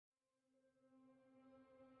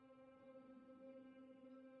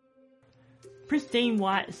Pristine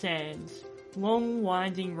white sands, long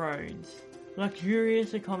winding roads,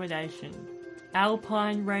 luxurious accommodation,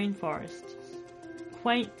 alpine rainforests,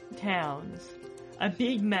 quaint towns, a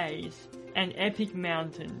big maze, and epic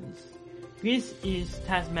mountains. This is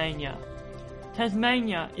Tasmania.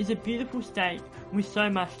 Tasmania is a beautiful state with so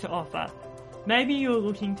much to offer. Maybe you're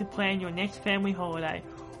looking to plan your next family holiday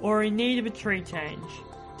or are in need of a tree change.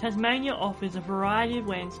 Tasmania offers a variety of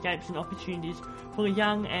landscapes and opportunities for the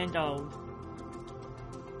young and old.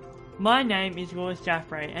 My name is Lewis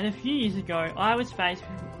Jaffray, and a few years ago I was faced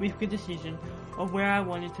with the decision of where I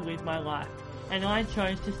wanted to live my life, and I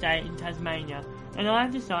chose to stay in Tasmania, and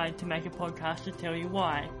I've decided to make a podcast to tell you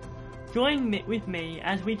why. Join with me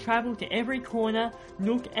as we travel to every corner,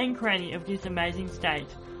 nook and cranny of this amazing state.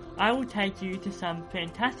 I will take you to some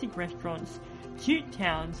fantastic restaurants, cute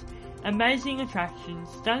towns, amazing attractions,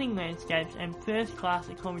 stunning landscapes and first-class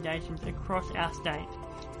accommodations across our state,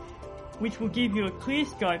 which will give you a clear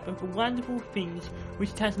scope of the wonderful things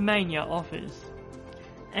which Tasmania offers.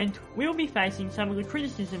 And we'll be facing some of the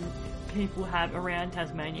criticism people have around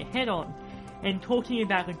Tasmania head on, and talking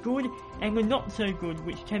about the good and the not so good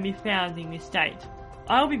which can be found in this state.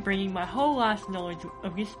 I'll be bringing my whole life's knowledge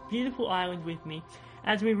of this beautiful island with me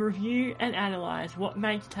as we review and analyse what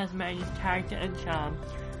makes Tasmania's character and charm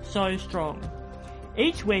so strong.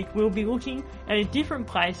 Each week we'll be looking at a different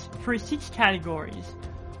place through 6 categories: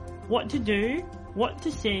 what to do, what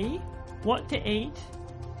to see, what to eat,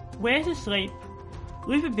 where to sleep,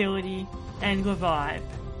 livability and the vibe,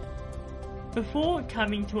 before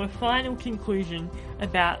coming to a final conclusion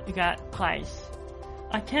about that place.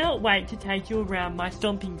 I cannot wait to take you around my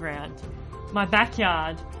stomping ground, my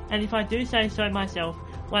backyard, and if I do say so myself,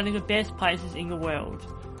 one of the best places in the world.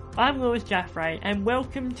 I'm Lewis Jaffray and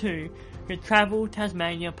welcome to the Travel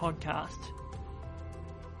Tasmania podcast.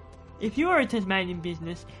 If you are a Tasmanian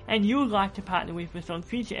business and you would like to partner with us on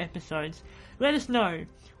future episodes, let us know.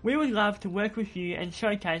 We would love to work with you and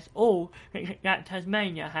showcase all that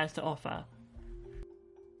Tasmania has to offer.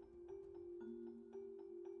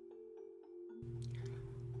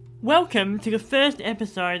 Welcome to the first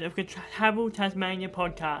episode of the Travel Tasmania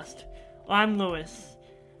podcast. I'm Lewis.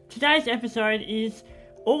 Today's episode is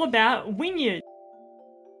all about Wynyard.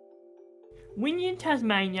 Wynyard,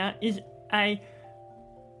 Tasmania is a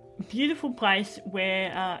beautiful place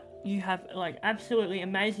where you have like absolutely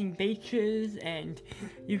amazing beaches, and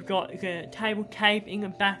you've got the Table Cape in the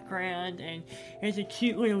background, and there's a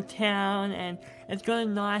cute little town, and it's got a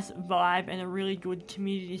nice vibe and a really good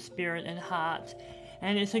community spirit and heart.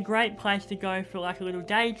 And it's a great place to go for like a little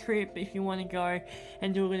day trip if you want to go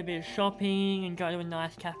and do a little bit of shopping and go to a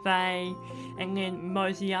nice cafe and then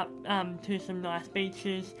mosey up to some nice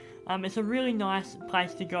beaches. It's a really nice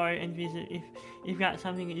place to go and visit if that's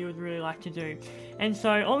something that you would really like to do. And so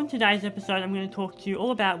on today's episode, I'm going to talk to you all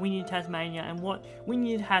about Wynyard, Tasmania and what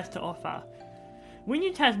Wynyard has to offer.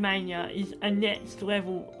 Wynyard, Tasmania is a next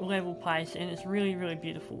level place, and it's really, really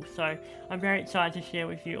beautiful. So I'm very excited to share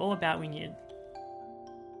with you all about Wynyard.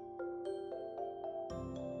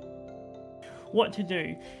 What to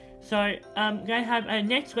do. So they have a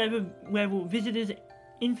next level visitors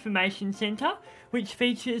information centre, which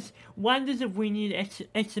features Wonders of Wynyard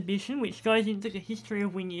exhibition, which goes into the history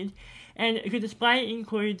of Wynyard, and the display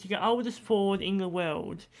includes the oldest ford in the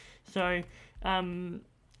world. So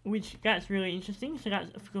which that's really interesting. So that's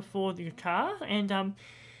the Ford the car, and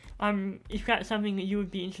if that's something that you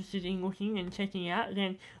would be interested in looking and checking out,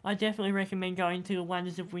 then I definitely recommend going to the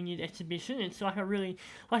Wonders of Wynyard exhibition. It's like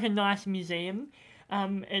a nice museum.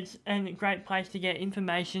 It's a great place to get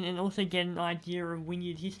information and also get an idea of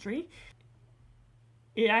Wynyard history.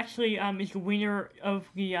 It actually is the winner of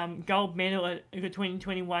the gold medal at the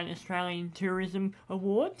 2021 Australian Tourism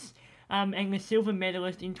Awards, and the silver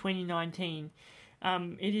medalist in 2019.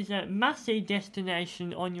 It is a must-see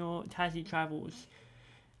destination on your Tassie travels.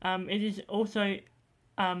 It is also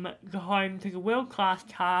the home to the world-class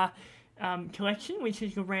car collection, which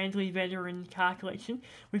is the Randley Veteran Car Collection,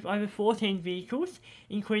 with over 14 vehicles,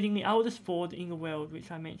 including the oldest Ford in the world,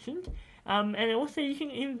 which I mentioned. And also you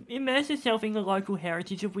can immerse yourself in the local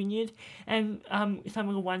heritage of Wynyard and some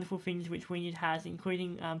of the wonderful things which Wynyard has,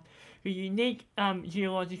 including the unique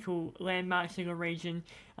geological landmarks of the region,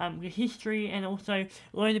 the history, and also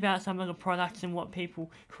learn about some of the products and what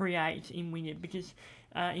people create in Wynyard, because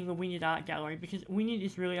in the Wynyard Art Gallery, because Wynyard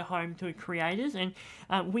is really a home to creators, and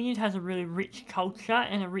Wynyard has a really rich culture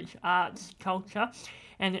and a rich arts culture,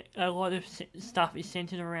 and a lot of stuff is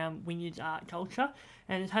centred around Wynyard's art culture,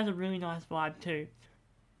 and it has a really nice vibe too.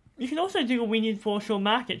 You can also do the Wynyard foreshore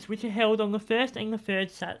markets, which are held on the first and the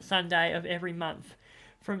third Sunday of every month.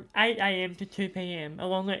 from 8 a.m. to 2 p.m.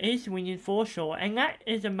 along the East Wynyard foreshore, and that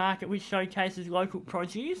is a market which showcases local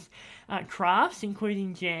produce, crafts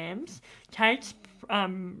including jams, cakes,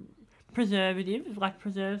 preservatives like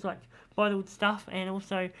bottled stuff, and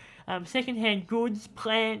also second-hand goods,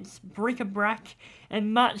 plants, bric-a-brac,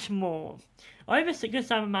 and much more. Over the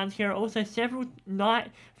summer months, there are also several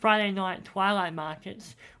Friday night twilight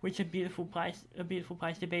markets, which are a beautiful place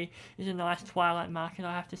to be. It's a nice twilight market,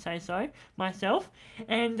 I have to say so myself.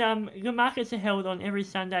 And the markets are held on every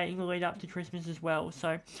Sunday in the lead up to Christmas as well.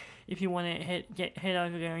 So if you want to head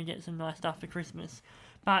over there and get some nice stuff for Christmas.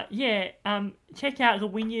 But yeah, check out the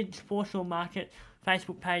Wynyard Foreshore Market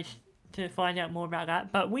Facebook page to find out more about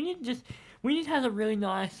that. But Wynyard has a really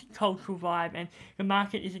nice cultural vibe, and the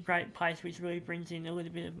market is a great place which really brings in a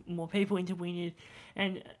little bit of more people into Wynyard,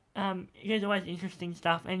 and there's always interesting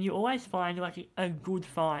stuff, and you always find like a good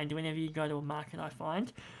find whenever you go to a market. I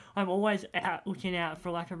find I'm always looking out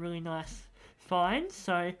for like a really nice find.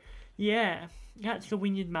 So yeah, that's the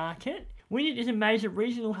Wynyard Market. Wynyard is a major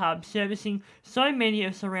regional hub servicing so many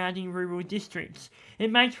of surrounding rural districts. It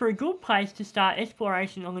makes for a good place to start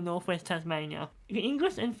exploration on the northwest Tasmania. The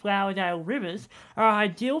Inglis and Flowerdale rivers are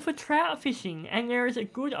ideal for trout fishing, and there is a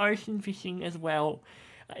good ocean fishing as well.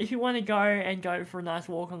 If you want to go for a nice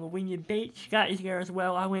walk on the Wynyard beach, that is there as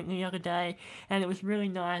well. I went the other day and it was really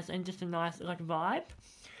nice and just a nice vibe.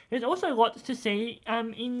 There's also lots to see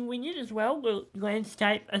in Wynyard as well. The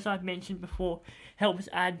landscape, as I've mentioned before, helps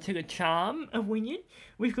add to the charm of Wynyard.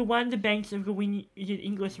 We've got one of the banks of the Wynyard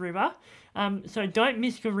Inglis River, so don't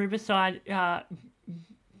miss the riverside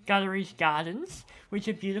Guttery's Gardens, which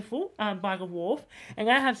are beautiful by the wharf, and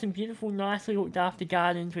they have some beautiful, nicely looked after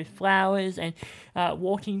gardens with flowers and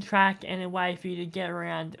walking track and a way for you to get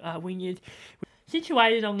around Wynyard.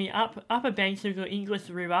 Situated on the upper banks of the Inglis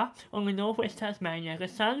River on the northwest Tasmania, the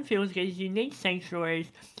sun fills these unique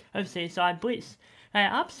sanctuaries of seaside bliss. They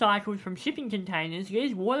are upcycled from shipping containers.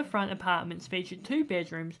 These waterfront apartments feature 2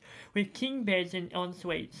 bedrooms with king beds and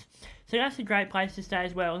en-suites. So that's a great place to stay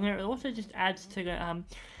as well. And it also just adds to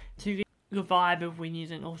the vibe of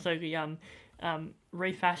Wynyard, and also the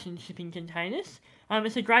refashioned shipping containers.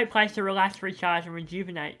 It's a great place to relax, recharge and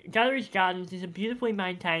rejuvenate. Guttery's Gardens is a beautifully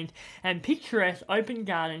maintained and picturesque open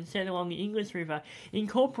garden set along the Inglis River,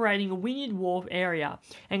 incorporating a Wynyard Wharf area.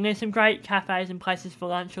 And there's some great cafes and places for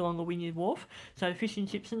lunch along the Wynyard Wharf, so fish and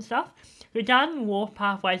chips and stuff. The garden wharf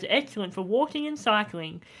pathways are excellent for walking and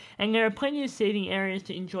cycling, and there are plenty of seating areas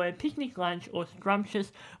to enjoy a picnic lunch or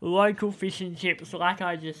scrumptious local fish and chips, like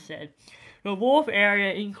I just said. The wharf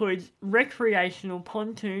area includes recreational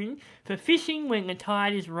pontoon for fishing when the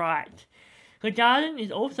tide is right. The garden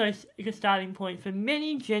is also a starting point for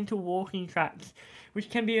many gentle walking tracks, which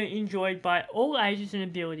can be enjoyed by all ages and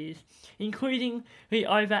abilities, including the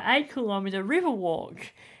over 8-kilometre river walk.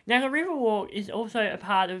 Now, the river walk is also a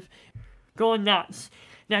part of Gone Nuts.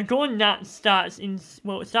 Now, Gone Nuts starts in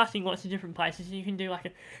lots of different places. You can do like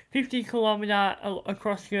a 50-kilometre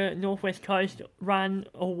across the northwest coast run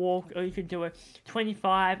or walk, or you could do a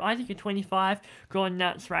 25, I think a 25 Gone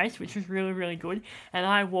Nuts race, which was really, really good. And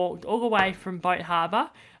I walked all the way from Boat Harbour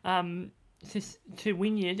to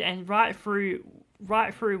Wynyard, and right through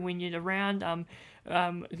Wynyard around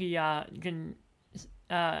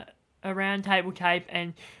around Table Cape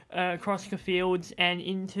and across the fields and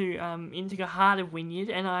into the heart of Wynyard,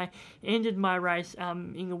 and I ended my race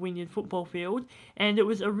in the Wynyard football field, and it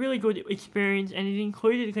was a really good experience, and it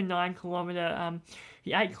included the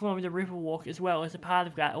 8-kilometre river walk as well as a part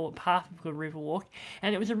of that, or part of the river walk,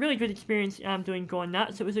 and it was a really good experience doing Gone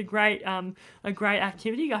Nuts. It was a great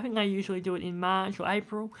activity. I think they usually do it in March or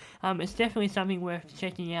April. It's definitely something worth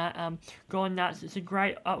checking out. Gone Nuts. It's a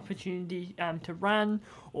great opportunity to run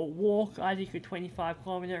or walk. I did a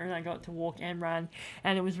 25-kilometre, and I got to walk and run,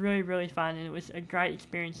 and it was really, really fun, and it was a great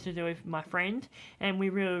experience to do with my friend, and we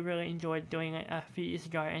really, really enjoyed doing it a few years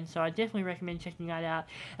ago, and so I definitely recommend checking that out.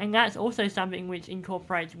 And that's also something which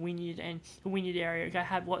incorporates Wynyard and the Wynyard area. They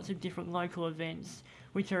have lots of different local events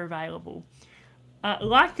which are available.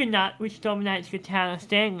 Like the nut which dominates the town of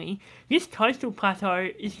Stanley, this coastal plateau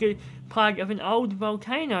is the plug of an old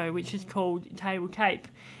volcano which is called Table Cape.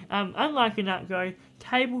 Unlike the nut though,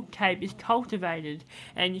 Table Cape is cultivated,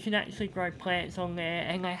 and you can actually grow plants on there,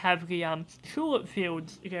 and they have the tulip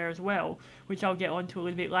fields there as well, which I'll get onto a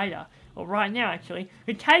little bit later, or right now actually.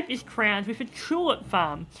 The Cape is crowned with a tulip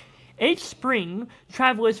farm. Each spring,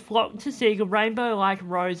 travellers flock to see the rainbow-like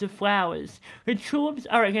rows of flowers. The tulips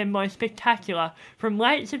are again most spectacular from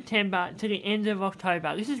late September to the end of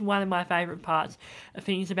October. This is one of my favourite parts of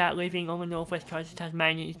things about living on the northwest coast of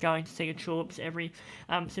Tasmania, is going to see the tulips every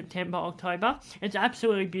September, October. It's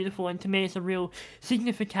absolutely beautiful, and to me it's a real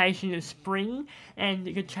signification of spring and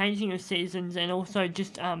the changing of seasons, and also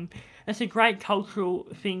just it's a great cultural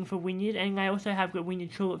thing for Wynyard, and they also have the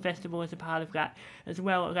Wynyard Tulip Festival as a part of that as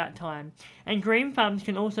well at that time. And green farms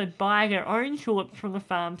can also buy their own tulips from the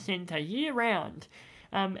farm centre year round.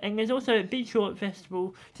 And there's also a big tulip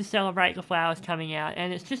festival to celebrate the flowers coming out,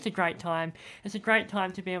 and it's just a great time. It's a great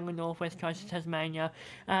time to be on the northwest coast of Tasmania.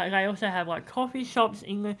 They also have like coffee shops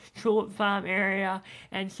in the tulip farm area,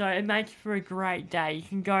 and so it makes for a great day. You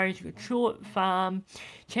can go to the tulip farm,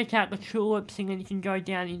 check out the tulips, and then you can go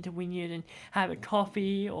down into Wynyard and have a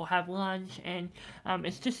coffee or have lunch, and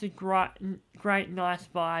it's just a great nice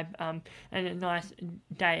vibe and a nice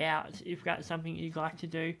day out if that's something you'd like to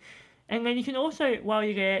do. And then you can also, while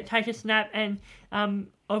you're there, take a snap and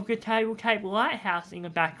of the Table Cape Lighthouse in the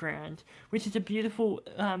background, which is a beautiful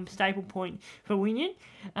staple point for Wynyard.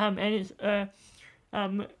 And it's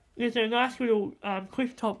there's a nice little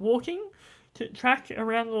cliff top walking track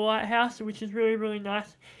around the lighthouse, which is really, really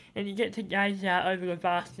nice. And you get to gaze out over the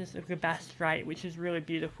vastness of the Bass Strait, which is really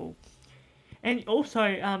beautiful. And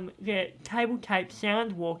also, the Table Cape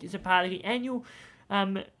Sound Walk is a part of the annual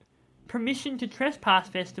Permission to Trespass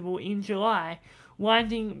Festival in July,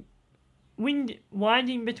 winding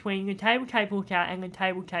between the Table Cape Lookout and the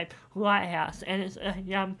Table Cape Lighthouse, and it's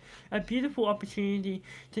a beautiful opportunity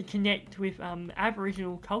to connect with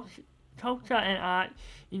Aboriginal culture and art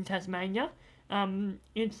in Tasmania.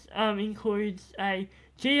 It includes a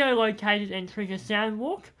geolocated and trigger sound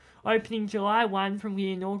walk, opening July 1 from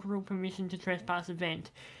the inaugural Permission to Trespass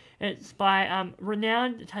event. It's by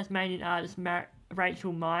renowned Tasmanian artist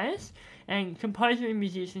Rachel Myers, and composer and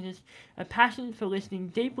musician has a passion for listening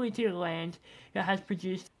deeply to the land that has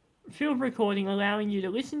produced field recording, allowing you to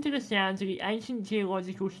listen to the sounds of the ancient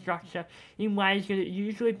geological structure in ways that are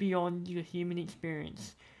usually beyond the human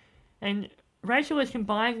experience. And Rachel has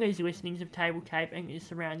combined these listenings of Table Cape and its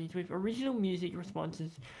surroundings with original music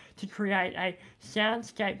responses to create a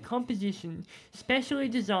soundscape composition specially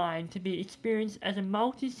designed to be experienced as a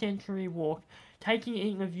multi-sensory walk, taking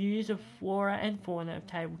in the views of flora and fauna of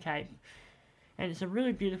Table Cape. And it's a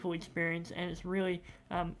really beautiful experience, and it's really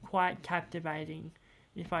quite captivating,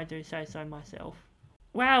 if I do say so myself.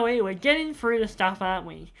 Wowee, we're getting through the stuff, aren't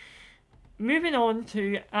we? Moving on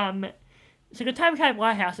to, so the Table Cape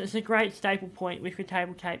Lighthouse is a great staple point with the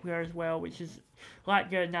Table Cape there as well, which is like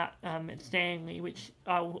the nut at Stanley, which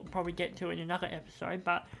I will probably get to in another episode,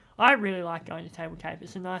 but I really like going to Table Cape.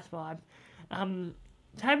 It's a nice vibe.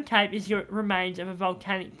 Table Cape is the remains of a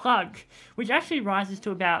volcanic plug, which actually rises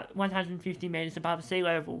to about 150 metres above sea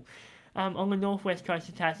level on the northwest coast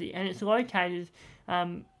of Tassie, and it's located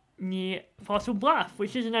near Fossil Bluff,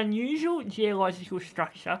 which is an unusual geological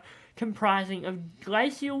structure comprising of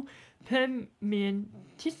glacial Permian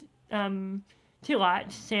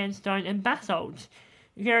tillite, sandstone and basalt.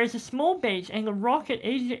 There is a small beach, and the rock at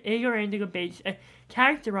either end of the beach are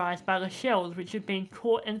characterised by the shells which have been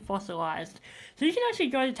caught and fossilised. So you can actually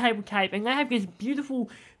go to Table Cape, and they have these beautiful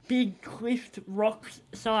big cliffed rock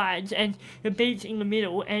sides and the beach in the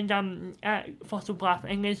middle, and Fossil Bluff,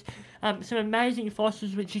 and there's some amazing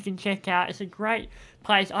fossils which you can check out. It's a great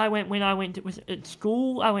place. It was at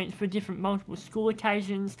school. I went for multiple school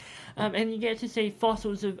occasions, and you get to see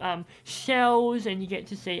fossils of shells, and you get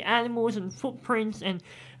to see animals and footprints and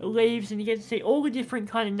leaves, and you get to see all the different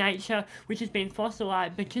kind of nature which has been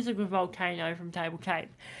fossilised because of the volcano from Table Cape,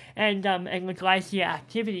 and the glacier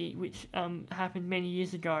activity which happened many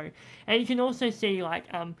years ago. And you can also see like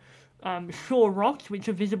shore rocks which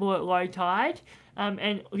are visible at low tide,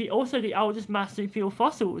 and also the oldest marsupial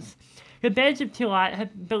fossils. The beds of tillite are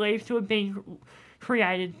believed to have been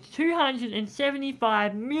created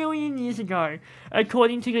 275 million years ago,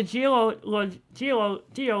 according to the Geology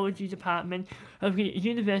Department of the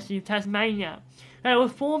University of Tasmania. They were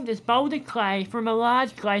formed as boulder clay from a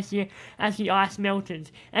large glacier as the ice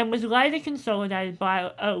melted, and was later consolidated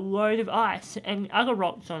by a load of ice and other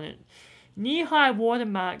rocks on it. Near high water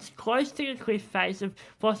marks close to the cliff face of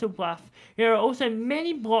Fossil Bluff, there are also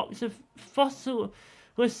many blocks of fossilized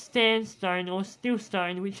sandstone or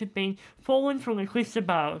siltstone which have been fallen from the cliffs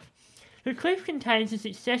above. The cliff contains a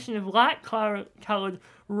succession of light-coloured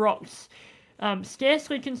rocks,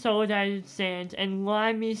 scarcely consolidated sands, and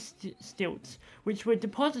limey stilts, which were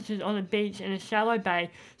deposited on a beach in a shallow bay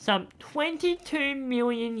some 22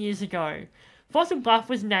 million years ago. Fossil Bluff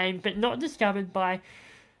was named but not discovered by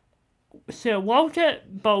Sir Walter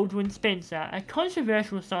Baldwin Spencer, a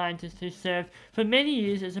controversial scientist who served for many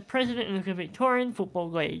years as a president of the Victorian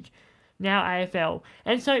Football League, now AFL.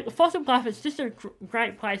 And so Fossil Bluff is just a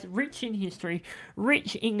great place, rich in history,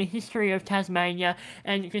 rich in the history of Tasmania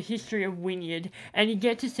and the history of Wynyard. And you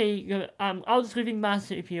get to see the oldest living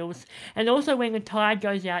marsupials. And also when the tide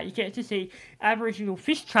goes out, you get to see Aboriginal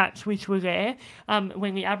fish traps, which were there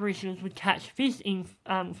when the Aboriginals would catch fish in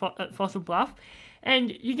at Fossil Bluff.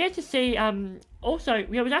 And you get to see, also,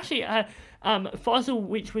 there was actually a fossil,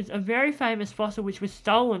 which was a very famous fossil, which was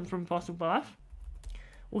stolen from Fossil Bluff.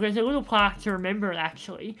 Well, there's a little plaque to remember it,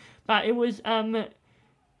 actually. But it was a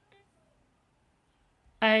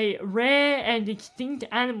rare and extinct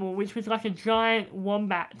animal, which was like a giant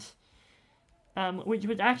wombat. Which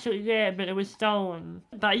was actually there, but it was stolen.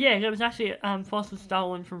 But yeah, there was actually fossil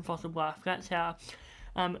stolen from Fossil Bluff. That's how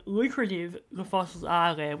lucrative the fossils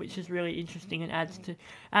are there, which is really interesting and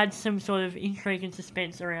adds some sort of intrigue and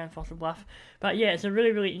suspense around Fossil Bluff. But yeah, it's a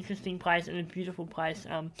really, really interesting place and a beautiful place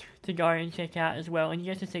to go and check out as well. And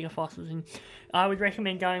you get to see the fossils, and I would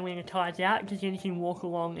recommend going when the tide's out, because then you can walk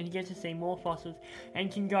along and you get to see more fossils, and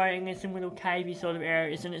you can go and there's some little cavey sort of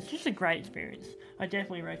areas, and it's just a great experience. I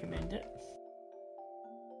definitely recommend it.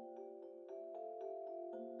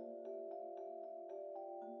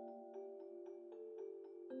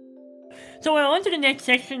 So we're on to the next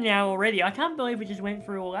section now already. I can't believe we just went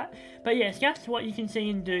through all that. But yes, that's what you can see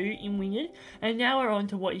and do in Wynyard. And now we're on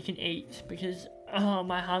to what you can eat, because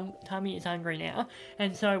my tummy is hungry now.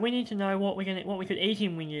 And so we need to know what we could eat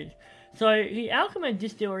in Wynyard. So the Alchemy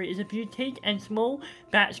Distillery is a boutique and small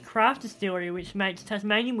batch craft distillery which makes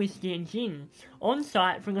Tasmanian whiskey and gin on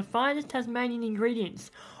site from the finest Tasmanian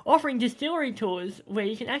ingredients, offering distillery tours where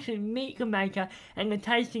you can actually meet the maker and the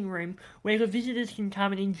tasting room where the visitors can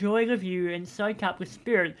come and enjoy the view and soak up the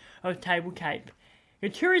spirit of Table Cape. The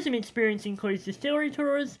tourism experience includes distillery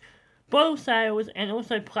tours, bottle sales, and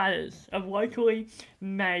also platters of locally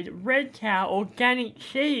made red cow organic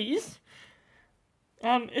cheese.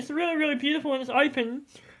 It's really, really beautiful, and it's open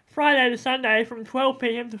Friday to Sunday from 12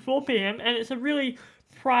 p.m. to 4 p.m. and it's a really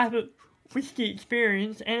private whiskey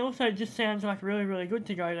experience, and also just sounds like really, really good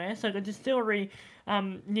to go there. So the distillery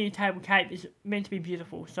near Table Cape is meant to be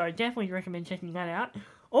beautiful, so definitely recommend checking that out.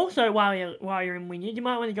 Also, while you're in Wynyard, you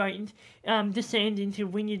might want to go descend into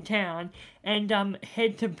Wynyard Town and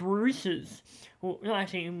head to Bruce's. Well, not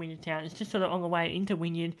actually in Wynyard Town, it's just sort of on the way into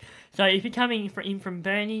Wynyard. So if you're coming in from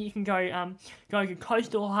Burnie, you can go to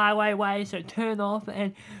Coastal Highway way, so turn off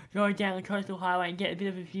and go down the Coastal Highway and get a bit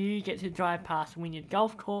of a view, get to drive past Wynyard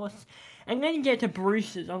Golf Course. And then you get to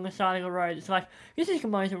Bruce's on the side of the road. It's like, this is the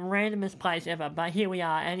most randomest place ever, but here we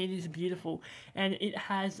are, and it is beautiful. And it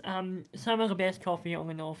has some of the best coffee on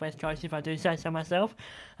the Northwest Coast, if I do say so myself.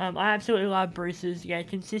 I absolutely love Bruce's. Yeah,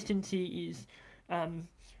 consistency is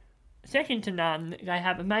second to none. They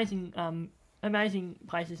have amazing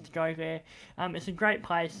places to go there. It's a great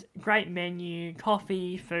place, great menu,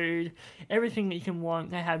 coffee, food, everything that you can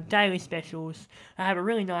want. They have daily specials. They have a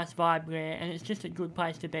really nice vibe there, and it's just a good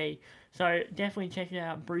place to be. So definitely check it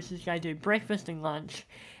out. Bruce's. They do breakfast and lunch,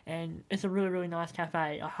 and it's a really, really nice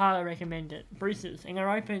cafe. I highly recommend it. Bruce's, and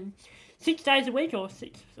they're open 6 days a week, or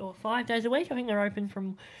 5 days a week. I think they're open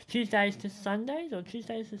from Tuesdays to Sundays, or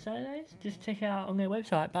Tuesdays to Saturdays. Just check out on their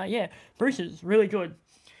website. But yeah, Bruce's, really good.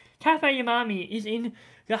 Cafe Umami is in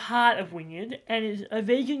the heart of Wynyard and is a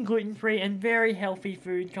vegan, gluten-free, and very healthy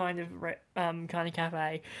food kind of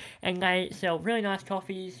cafe. And they sell really nice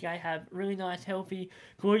coffees. They have really nice, healthy,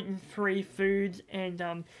 gluten-free foods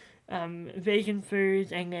and vegan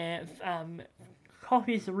foods. And their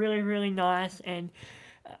coffees are really, really nice, and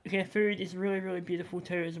their food is really, really beautiful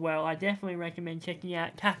too as well. I definitely recommend checking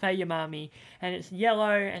out Cafe Umami. And it's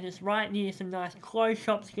yellow, and it's right near some nice clothes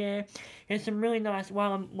shops there. There's some really nice,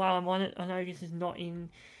 while I'm on it, I know this is not in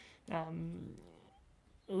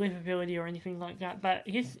livability or anything like that, but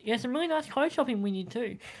there's some really nice clothes shop in Wynyard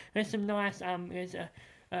too. There's some nice, there's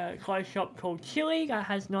a clothes shop called Chili that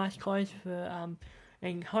has nice clothes for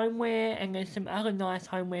and homeware, and there's some other nice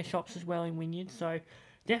homeware shops as well in Wynyard, so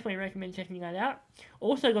definitely recommend checking that out.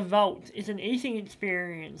 Also, the Vault is an eating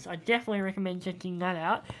experience. I definitely recommend checking that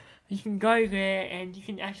out. You can go there and you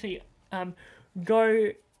can actually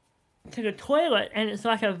go to the toilet, and it's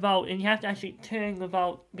like a vault, and you have to actually turn the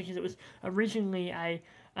vault because it was originally a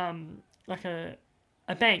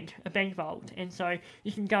bank vault, and so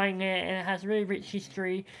you can go in there, and it has really rich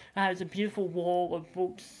history. It has a beautiful wall of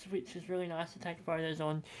books, which is really nice to take photos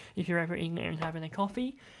on if you're ever in there and having a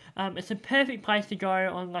coffee. It's a perfect place to go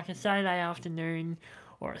on like a Saturday afternoon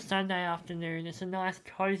or a Sunday afternoon. It's a nice,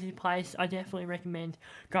 cozy place. I definitely recommend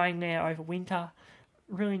going there over winter.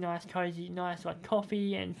 really nice, cozy, nice like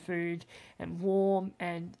coffee and food and warm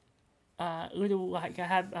and little like I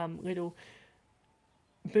have little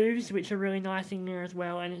booths which are really nice in there as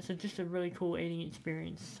well, and it's just a really cool eating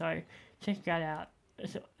experience. So check that out.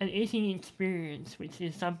 It's an eating experience, which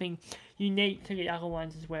is something unique to the other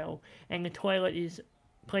ones as well. And the toilet is,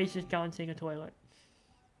 please just go and see the toilet.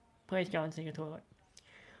 Please go and see the toilet.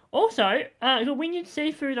 Also, the Wynyard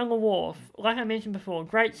Seafood on the Wharf, like I mentioned before,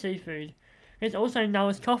 great seafood. There's also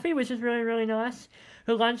Noah's Coffee, which is really, really nice.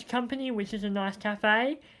 The Lunch Company, which is a nice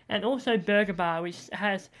cafe. And also Burger Bar, which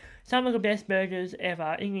has some of the best burgers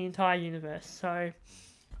ever in the entire universe. So,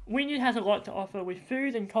 Wynyard has a lot to offer with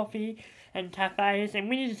food and coffee and cafes. And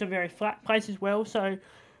Wynyard is a very flat place as well. So,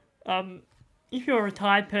 if you're a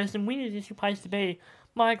retired person, Wynyard is your place to be.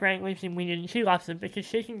 My grand lives in Wynyard and she loves it because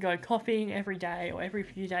she can go coffeeing every day or every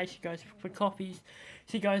few days. She goes for coffees,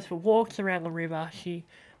 she goes for walks around the river, she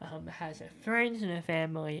has her friends and her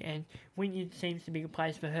family, and Wynyard seems to be a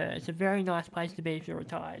place for her. It's a very nice place to be if you're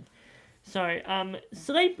retired. So,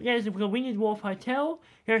 sleep, there's the Wynyard Wharf Hotel.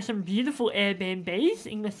 There are some beautiful Airbnbs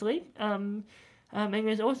in the sleep. And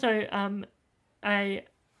there's also a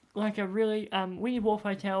really Wynyard Wharf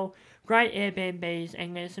Hotel, great Airbnbs,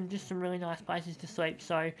 and there's some really nice places to sleep.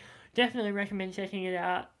 So definitely recommend checking it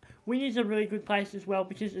out. Wynyard's a really good place as well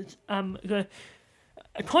because it's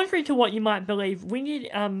contrary to what you might believe,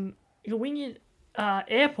 the Wynyard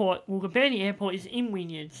airport, the Burnie airport is in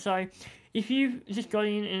Wynyard. So if you've just got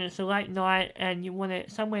in and it's a late night and you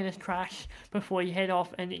want somewhere to crash before you head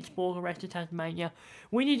off and explore the rest of Tasmania,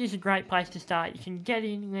 Wynyard is a great place to start. You can get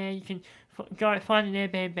in there, you can go find an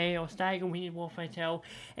Airbnb or stay at a Wynyard Wharf Hotel,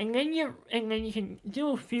 and then you can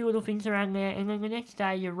do a few little things around there, and then the next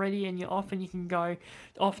day you're ready and you're off and you can go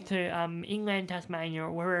off to inland Tasmania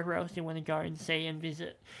or wherever else you want to go and see and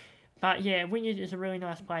visit. But yeah, Wynyard is a really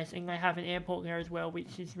nice place, and they have an airport there as well,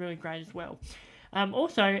 which is really great as well.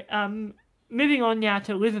 Also, moving on now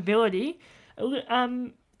to livability,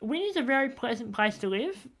 Wynyard's a very pleasant place to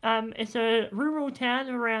live. It's a rural town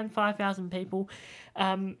of around 5,000 people.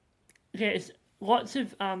 There's lots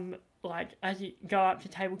of, as you go up to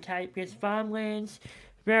Table Cape, there's farmlands,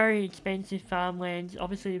 very expensive farmlands.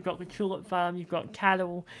 Obviously, you've got the tulip farm, you've got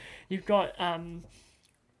cattle, you've got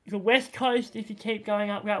the west coast if you keep going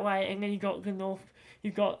up that way, and then you've got the north,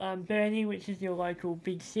 you've got Burnie, which is your local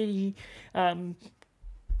big city.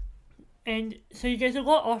 And so there's a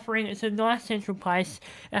lot offering. It's a nice central place.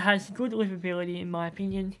 It has good livability, in my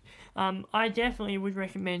opinion. I definitely would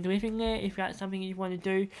recommend living there if that's something you want to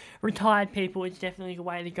do. Retired people, it's definitely the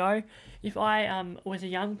way to go. If I was a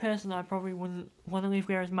young person, I probably wouldn't want to live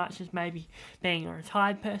there as much as maybe being a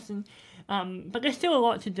retired person. But there's still a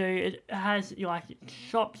lot to do. It has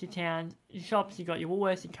shops, your town, shops. You've got your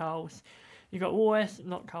Woolworths, your Coles. You've got Woolworths,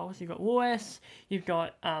 not Coles. You've got Woolworths. You've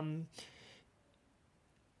got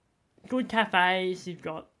good cafes, you've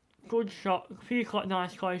got good shop, a few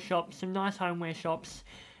nice clothes shops, some nice homeware shops,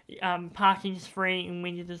 parking's free in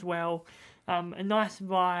Wynyard as well, a nice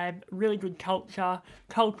vibe, really good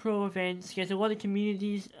cultural events, there's a lot of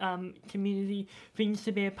community things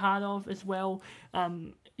to be a part of as well.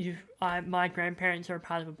 My grandparents are a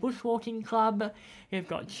part of a bushwalking club, you've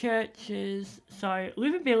got churches, so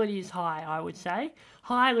livability is high, I would say.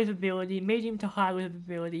 High livability, medium to high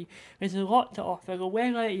livability. There's a lot to offer. The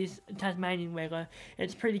weather is Tasmanian weather.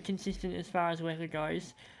 It's pretty consistent as far as weather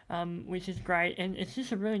goes, which is great, and it's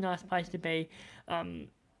just a really nice place to be.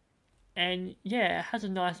 And yeah, it has a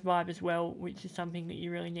nice vibe as well, which is something that you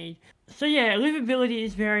really need. So yeah, livability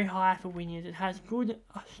is very high for Wynyard. It has good,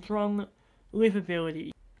 strong livability.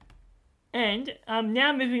 And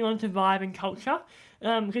now moving on to vibe and culture.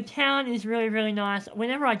 The town is really, really nice.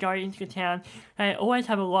 Whenever I go into the town, they always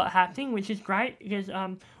have a lot happening, which is great. There's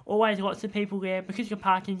always lots of people there. Because the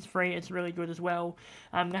parking's free, it's really good as well.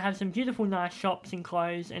 They have some beautiful, nice shops and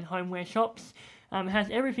clothes and homeware shops. It has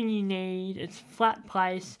everything you need. It's a flat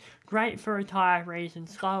place, great for retirees and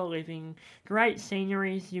slower living. Great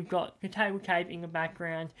sceneries. You've got the Table Cape in the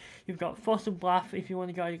background. You've got Fossil Bluff if you want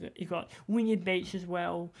to go. You've got Wynyard Beach as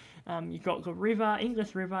well. You've got the river,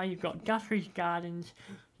 Inglis River. You've got Guthrie's Gardens.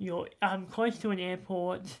 You're close to an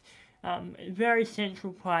airport. Very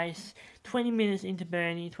central place. 20 minutes into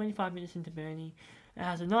Burnie, 25 minutes into Burnie. It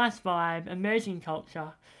has a nice vibe, emerging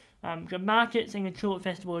culture. The markets and the Tulip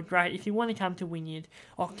Festival are great. If you want to come to Wynyard,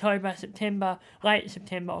 late September,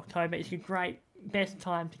 October is a great, best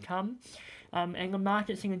time to come. And the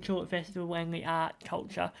markets and the Tulip Festival and the art,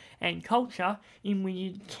 culture in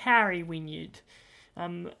Wynyard carry Wynyard.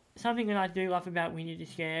 Something that I do love about Wynyard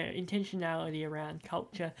is their intentionality around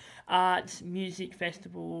culture, arts, music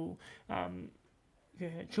festival,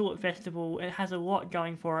 Tulip Festival. It has a lot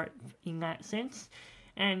going for it in that sense,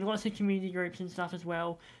 and lots of community groups and stuff as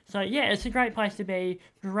well. So yeah, it's a great place to be,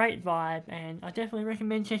 great vibe, and I definitely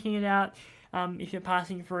recommend checking it out. If you're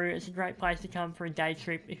passing through, it's a great place to come for a day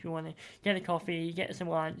trip if you want to get a coffee, get some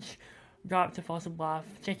lunch, go up to Fossil Bluff,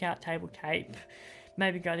 check out Table Cape,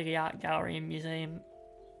 maybe go to the art gallery and museum.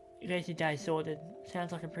 There's your day sorted.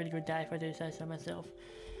 Sounds like a pretty good day if I do say so myself.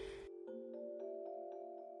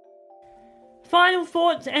 Final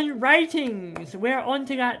thoughts and ratings. We're on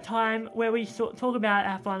to that time where we talk about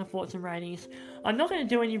our final thoughts and ratings. I'm not going to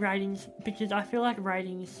do any ratings because I feel like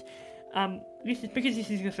ratings, this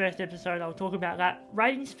is the first episode, I'll talk about that.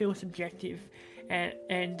 Ratings feel subjective,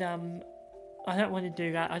 and I don't want to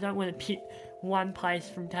do that. I don't want to pit one place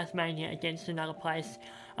from Tasmania against another place.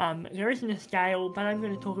 There isn't a scale, but I'm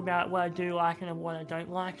going to talk about what I do like and what I don't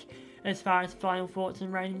like as far as final thoughts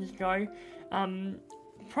and ratings go.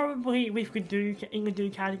 Probably in the do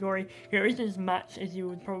category, there isn't as much as you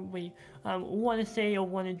would probably want to see or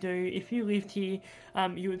want to do. If you lived here,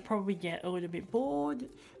 you would probably get a little bit bored,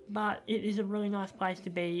 but it is a really nice place to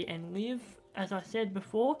be and live, as I said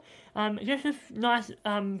before. Just with nice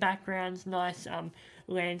backgrounds, nice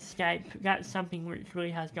landscape, that's something which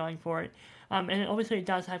really has going for it. And obviously it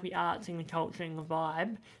does have the arts and the culture and the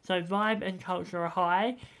vibe. So vibe and culture are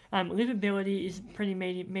high. Livability is pretty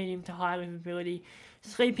medium to high livability.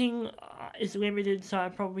 Sleeping is limited, so I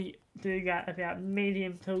probably do that about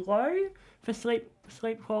medium to low for sleep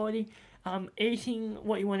quality. Eating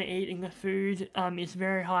what you want to eat in the food is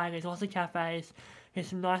very high. There's lots of cafes, there's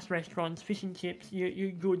some nice restaurants, fish and chips, you're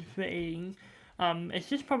good for eating. It's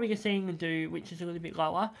just probably the seeing and do, which is a little bit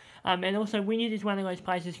lower. And also Wynyard is one of those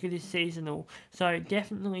places that is seasonal, so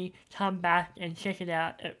definitely come back and check it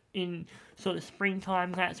out in sort of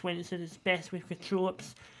springtime. That's when it's at its best with the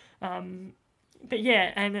tulips. But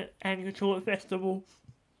yeah, and the Tulip Festival.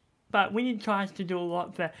 But Wynyard tries to do a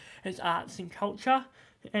lot for its arts and culture,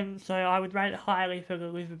 and so I would rate it highly for the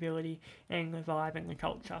livability and the vibe and the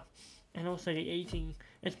culture. And also the eating.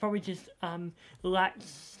 It's probably just lacks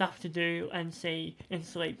stuff to do and see and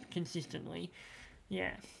sleep consistently.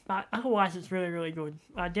 Yeah, but otherwise it's really, really good.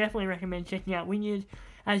 I definitely recommend checking out Wynyard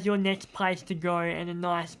as your next place to go, and a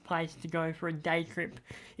nice place to go for a day trip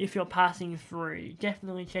if you're passing through.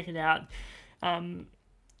 Definitely check it out.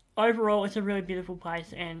 Overall, it's a really beautiful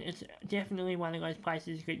place, and it's definitely one of those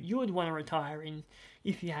places that you would want to retire in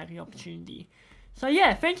if you had the opportunity. So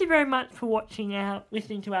yeah, thank you very much for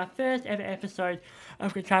listening to our first ever episode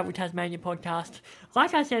of the Travel Tasmania podcast.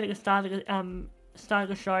 Like I said at the start of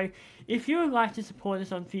the show, if you would like to support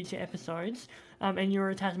us on future episodes, and you're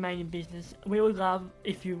a Tasmanian business, we would love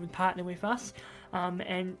if you would partner with us,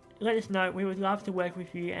 and let us know. We would love to work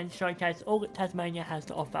with you and showcase all that Tasmania has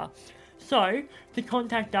to offer. So, to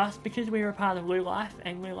contact us, because we're a part of Lou Life,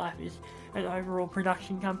 and Lou Life is an overall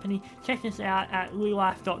production company, check us out at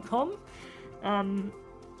loulife.com, and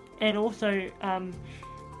also,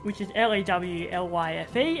 which is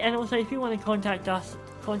LEWLYFE, and also if you want to contact us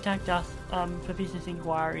for business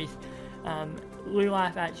inquiries,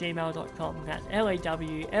 loulife@gmail.com. That's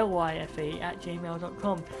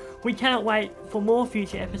LEWLYFE@gmail.com. We cannot wait for more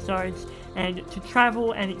future episodes and to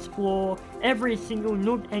travel and explore every single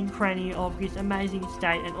nook and cranny of this amazing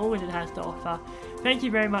state and all that it has to offer. Thank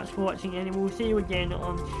you very much for watching, and we'll see you again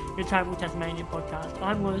on the Travel Tasmania podcast.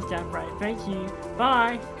 I'm Lawrence Davray. Thank you.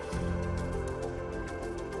 Bye.